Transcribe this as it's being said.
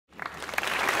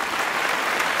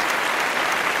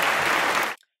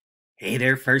Hey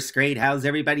there, first grade. How's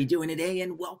everybody doing today?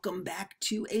 And welcome back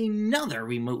to another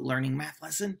remote learning math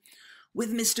lesson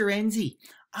with Mr. Enzi.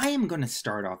 I am going to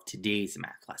start off today's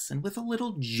math lesson with a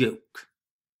little joke.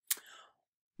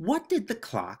 What did the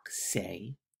clock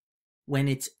say when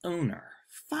its owner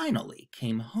finally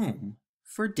came home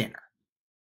for dinner?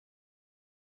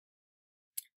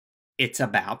 It's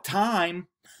about time.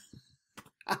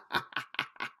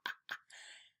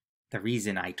 The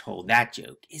reason I told that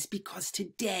joke is because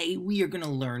today we are going to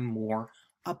learn more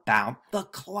about the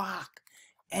clock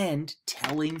and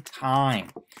telling time.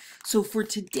 So for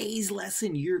today's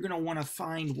lesson, you're going to want to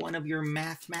find one of your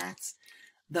math mats.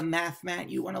 The math mat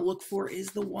you want to look for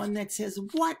is the one that says,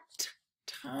 "What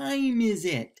time is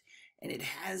it?" And it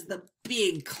has the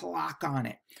big clock on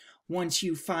it. Once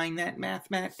you find that math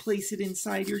mat, place it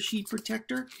inside your sheet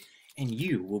protector, and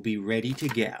you will be ready to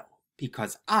go,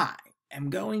 because I am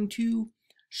going to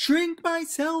shrink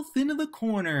myself into the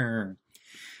corner.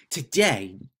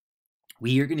 Today,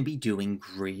 we are going to be doing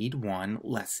Grade 1,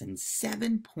 Lesson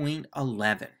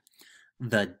 7.11,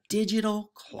 the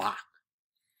digital clock.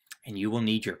 And you will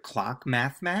need your clock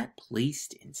math mat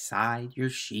placed inside your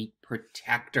sheet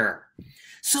protector.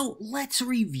 So let's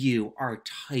review our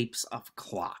types of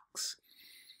clocks.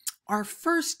 Our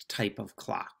first type of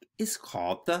clock is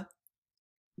called the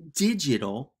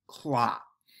digital clock.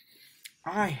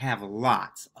 I have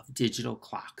lots of digital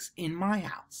clocks in my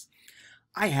house.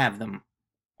 I have them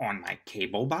on my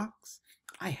cable box.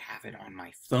 I have it on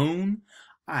my phone.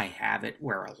 I have it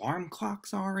where alarm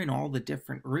clocks are in all the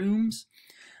different rooms.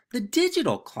 The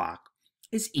digital clock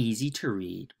is easy to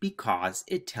read because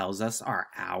it tells us our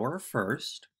hour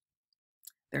first.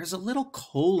 There's a little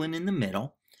colon in the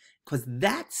middle because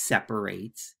that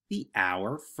separates the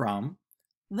hour from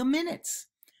the minutes.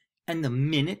 And the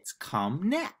minutes come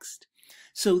next.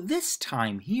 So this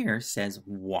time here says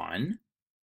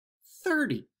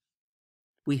 1:30.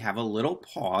 We have a little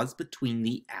pause between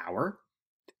the hour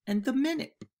and the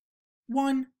minute.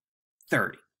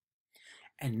 1:30.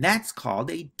 And that's called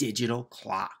a digital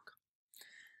clock.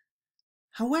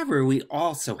 However, we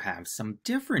also have some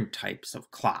different types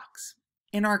of clocks.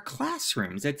 In our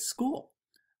classrooms at school,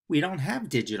 we don't have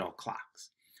digital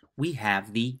clocks. We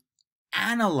have the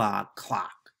analog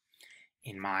clock.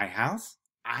 In my house,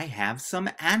 I have some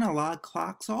analog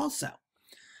clocks also.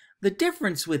 The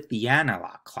difference with the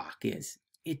analog clock is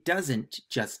it doesn't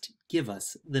just give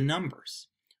us the numbers.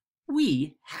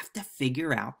 We have to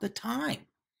figure out the time.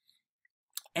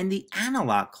 And the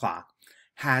analog clock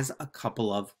has a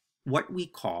couple of what we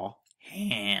call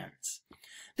hands.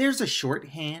 There's a short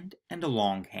hand and a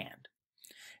long hand.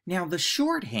 Now the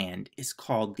short hand is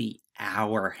called the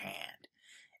hour hand.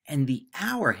 And the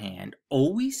hour hand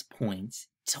always points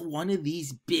to one of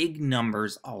these big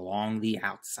numbers along the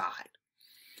outside.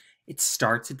 It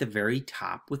starts at the very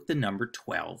top with the number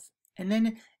 12, and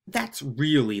then that's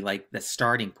really like the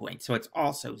starting point, so it's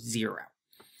also 0.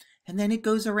 And then it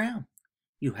goes around.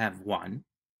 You have 1,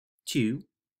 2,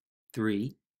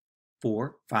 3,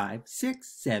 4, 5, 6,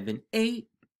 7,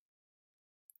 8,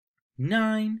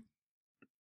 9,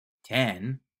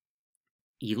 10,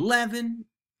 11,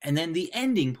 and then the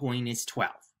ending point is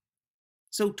 12.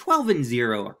 So 12 and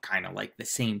 0 are kind of like the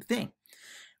same thing.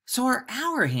 So our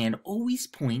hour hand always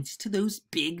points to those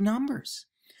big numbers.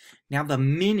 Now the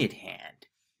minute hand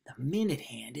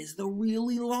is the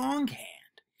really long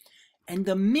hand. And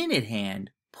the minute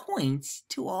hand points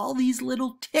to all these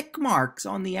little tick marks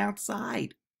on the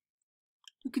outside.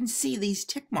 You can see these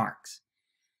tick marks.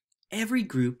 Every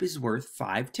group is worth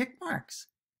 5 tick marks.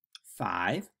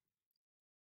 5,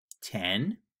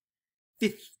 10,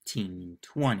 15,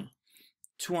 20.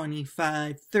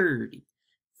 25, 30,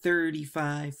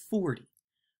 35, 40,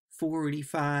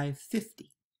 45,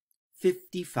 50,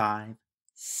 55,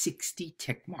 60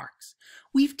 tick marks.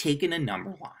 We've taken a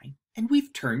number line and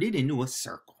we've turned it into a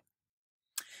circle.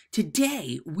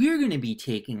 Today, we're going to be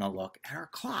taking a look at our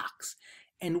clocks,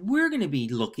 and we're going to be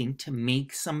looking to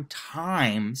make some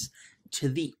times to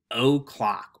the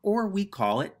o'clock, or we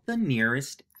call it the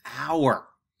nearest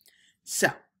hour.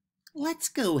 So, let's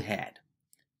go ahead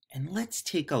and let's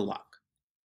take a look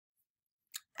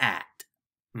at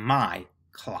my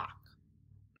clock.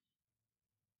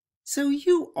 So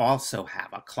you also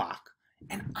have a clock,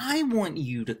 and I want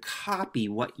you to copy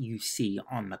what you see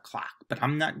on the clock, but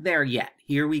I'm not there yet.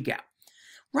 Here we go.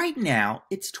 Right now,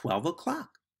 it's 12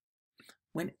 o'clock.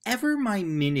 Whenever my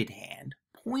minute hand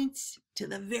points to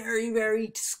the very,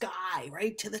 very sky,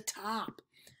 right to the top,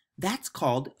 that's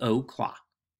called o'clock.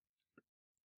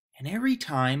 And every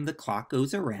time the clock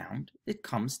goes around, it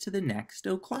comes to the next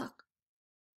o'clock.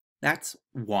 That's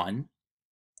 1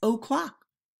 o'clock.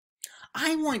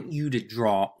 I want you to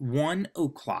draw 1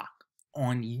 o'clock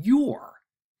on your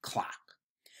clock.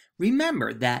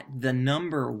 Remember that the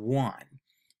number 1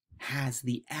 has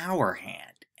the hour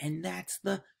hand, and that's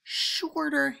the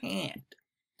shorter hand.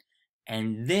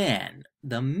 And then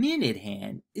the minute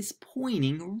hand is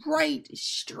pointing right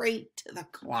straight to the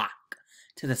clock,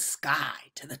 to the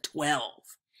sky, to the 12.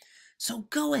 So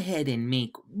go ahead and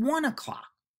make 1 o'clock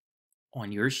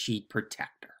on your sheet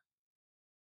protector.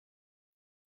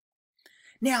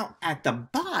 Now at the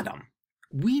bottom,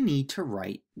 we need to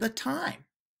write the time.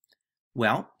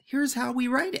 Well, here's how we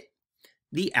write it.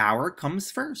 The hour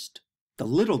comes first. The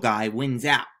little guy wins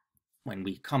out when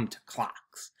we come to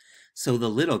clocks. So the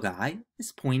little guy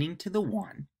is pointing to the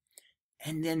 1,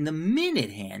 and then the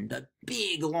minute hand, the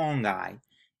big long guy,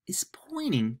 is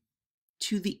pointing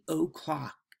to the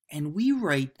o'clock, and we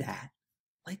write that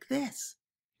like this.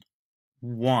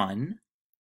 1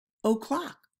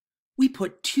 o'clock. We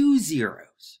put 2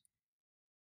 zeros.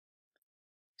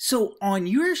 So on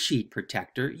your sheet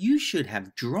protector, you should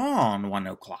have drawn 1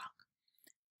 o'clock,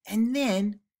 and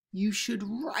then you should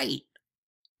write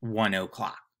 1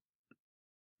 o'clock.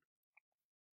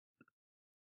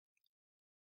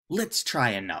 Let's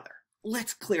try another.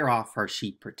 Let's clear off our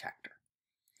sheet protector.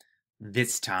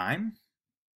 This time,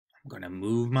 I'm going to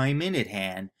move my minute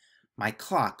hand. My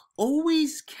clock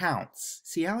always counts.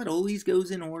 See how it always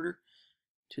goes in order?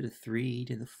 To the 3,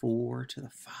 to the 4, to the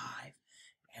 5.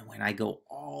 And when I go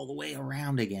all the way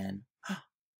around again,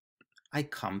 I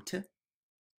come to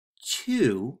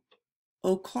 2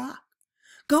 o'clock.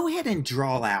 Go ahead and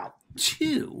draw out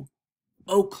 2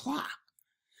 o'clock.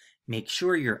 Make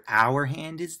sure your hour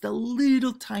hand is the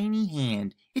little tiny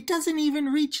hand. It doesn't even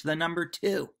reach the number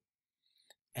 2.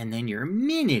 And then your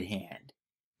minute hand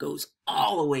goes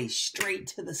all the way straight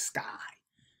to the sky,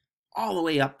 all the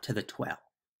way up to the 12.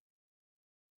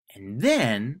 And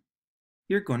then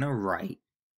you're going to write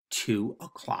 2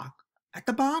 o'clock at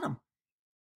the bottom.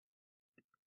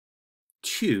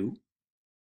 2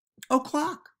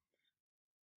 o'clock.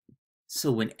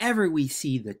 So whenever we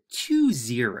see the 2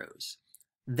 zeros,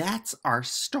 that's our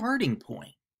starting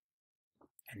point.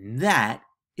 And that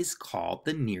is called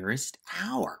the nearest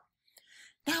hour.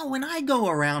 Now, when I go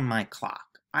around my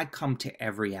clock, I come to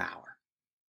every hour.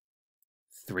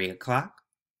 3 o'clock.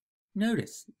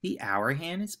 Notice the hour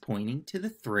hand is pointing to the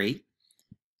 3,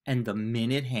 and the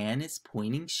minute hand is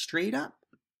pointing straight up.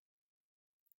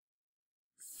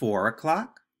 4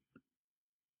 o'clock.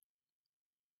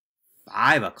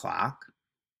 5 o'clock.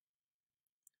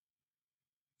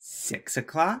 6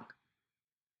 o'clock.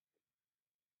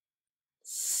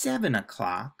 7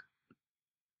 o'clock.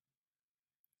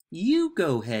 You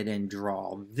go ahead and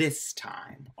draw this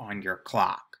time on your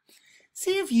clock.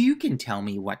 See if you can tell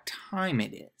me what time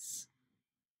it is.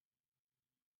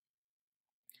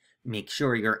 Make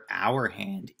sure your hour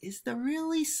hand is the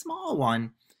really small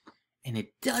one and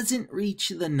it doesn't reach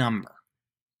the number.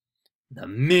 The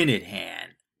minute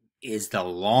hand is the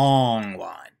long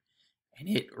one and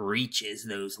it reaches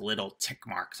those little tick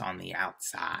marks on the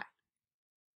outside.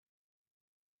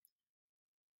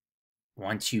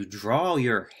 Once you draw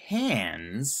your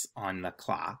hands on the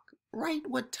clock, write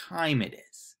what time it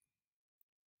is.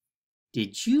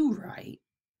 Did you write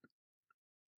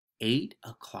 8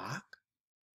 o'clock?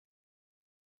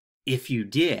 If you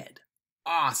did,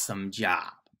 awesome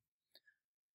job.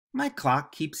 My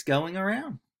clock keeps going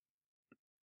around.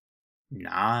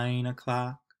 9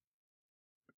 o'clock.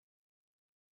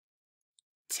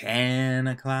 10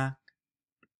 o'clock.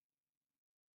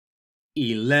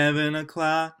 11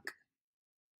 o'clock.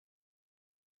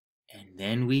 And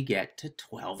then we get to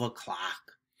 12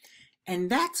 o'clock. And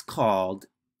that's called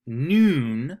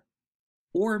noon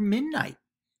or midnight.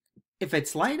 If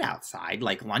it's light outside,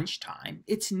 like lunchtime,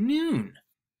 it's noon.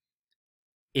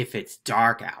 If it's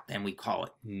dark out, then we call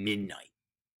it midnight.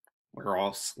 We're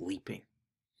all sleeping.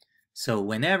 So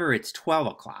whenever it's 12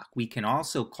 o'clock, we can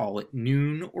also call it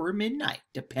noon or midnight,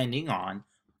 depending on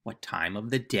what time of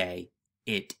the day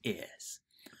it is.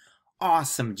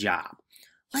 Awesome job.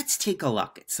 Let's take a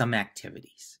look at some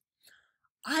activities.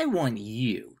 I want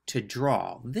you to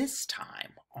draw this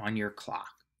time on your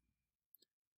clock.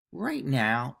 Right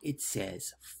now it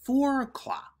says 4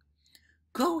 o'clock.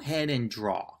 Go ahead and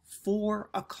draw 4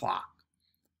 o'clock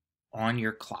on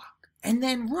your clock and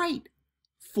then write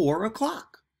 4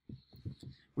 o'clock.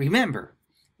 Remember,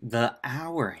 the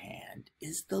hour hand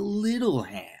is the little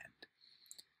hand.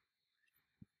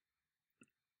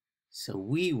 So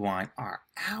we want our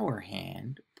hour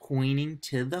hand pointing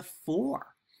to the 4.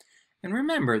 And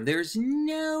remember, there's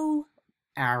no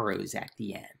arrows at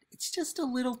the end. It's just a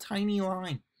little tiny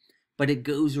line, but it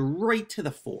goes right to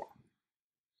the 4.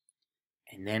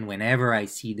 And then whenever I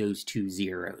see those 2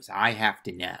 zeros, I have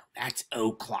to know that's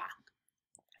o'clock.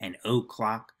 And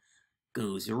o'clock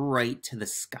goes right to the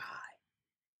sky.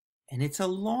 And it's a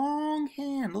long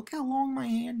hand. Look how long my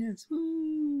hand is.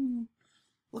 Woo!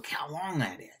 Look how long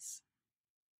that is.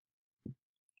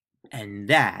 And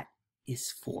that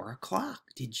is 4 o'clock.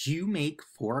 Did you make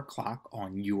 4 o'clock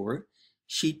on your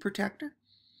sheet protector?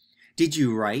 Did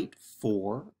you write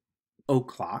 4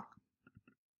 o'clock?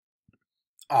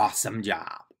 Awesome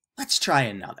job. Let's try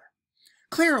another.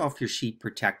 Clear off your sheet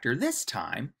protector. This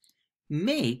time,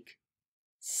 make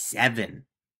 7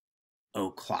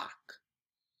 o'clock.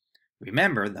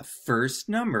 Remember, the first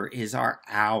number is our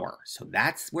hour, so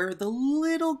that's where the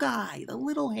little guy, the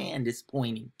little hand is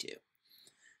pointing to.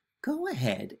 Go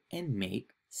ahead and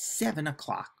make 7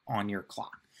 o'clock on your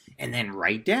clock, and then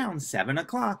write down 7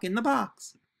 o'clock in the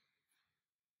box.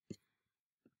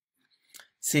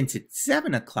 Since it's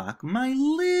 7 o'clock, my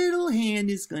little hand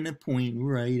is going to point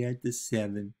right at the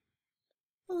 7.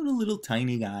 Oh, the little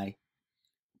tiny guy.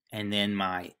 And then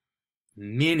my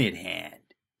minute hand,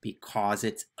 because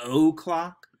it's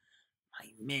o'clock, my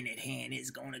minute hand is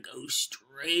going to go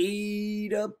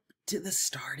straight up to the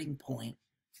starting point.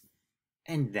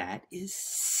 And that is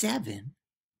 7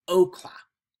 o'clock.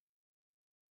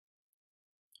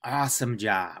 Awesome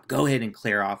job. Go ahead and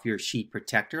clear off your sheet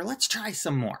protector. Let's try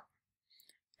some more.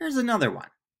 Here's another one.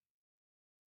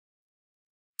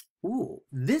 Ooh,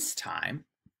 this time,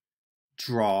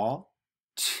 draw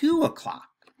 2 o'clock.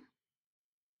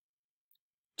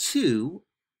 2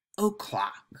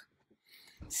 o'clock.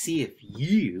 See if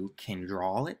you can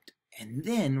draw it and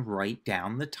then write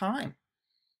down the time.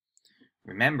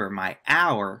 Remember, my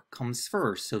hour comes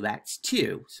first, so that's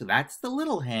 2. So that's the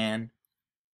little hand.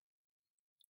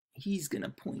 He's going to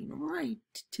point right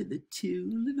to the 2,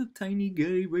 little tiny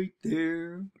guy right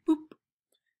there. Boop.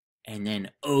 And then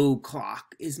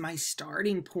o'clock is my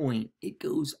starting point. It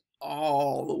goes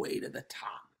all the way to the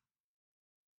top.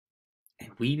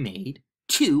 And we made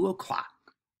 2 o'clock.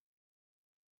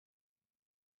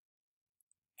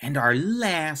 And our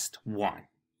last one,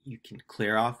 you can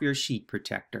clear off your sheet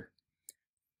protector.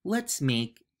 Let's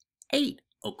make 8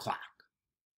 o'clock.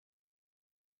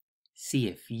 See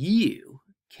if you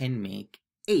can make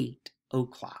 8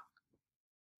 o'clock.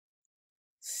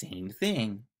 Same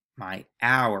thing. My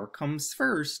hour comes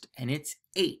first and it's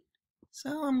 8.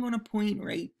 So I'm going to point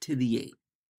right to the 8. And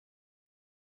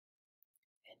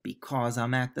because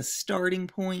I'm at the starting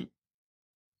point,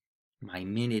 my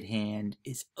minute hand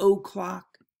is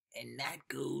o'clock, and that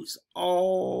goes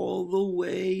all the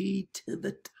way to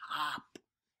the top.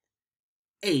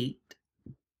 8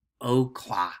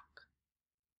 o'clock.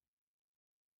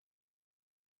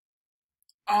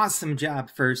 Awesome job,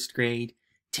 first grade.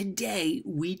 Today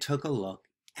we took a look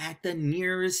at the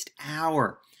nearest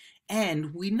hour,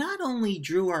 and we not only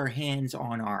drew our hands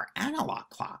on our analog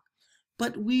clock,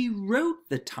 but we wrote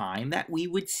the time that we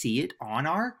would see it on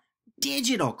our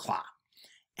digital clock.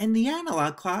 And the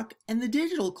analog clock and the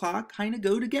digital clock kind of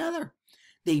go together.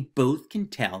 They both can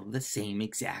tell the same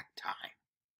exact time.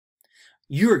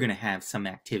 You're going to have some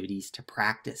activities to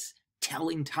practice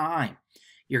telling time.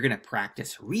 You're going to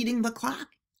practice reading the clock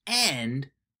and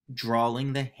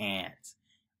drawing the hands.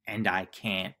 And I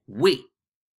can't wait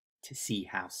to see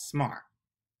how smart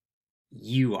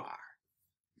you are.